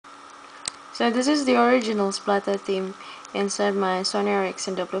So this is the original splatter theme inside my Sony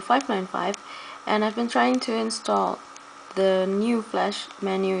Ericsson W595, and I've been trying to install the new flash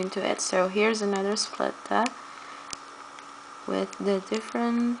menu into it. So here's another splatter with the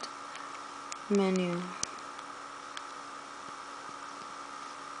different menu.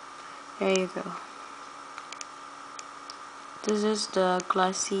 There you go. This is the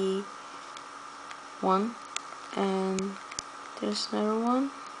glassy one, and there's another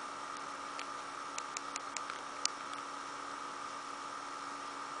one.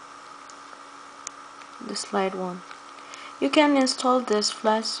 The slide one. You can install this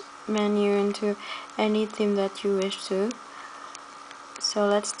flash menu into any theme that you wish to. So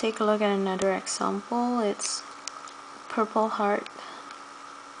let's take a look at another example. It's purple heart.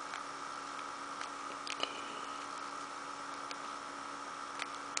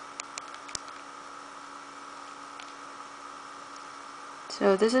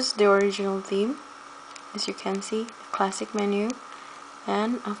 So this is the original theme, as you can see, the classic menu,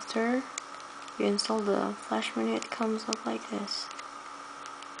 and after you install the flash menu, it comes up like this.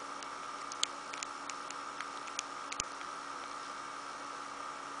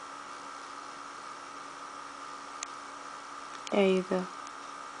 There you go.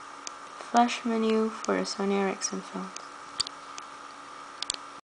 Flash menu for a Sony Ericsson phone.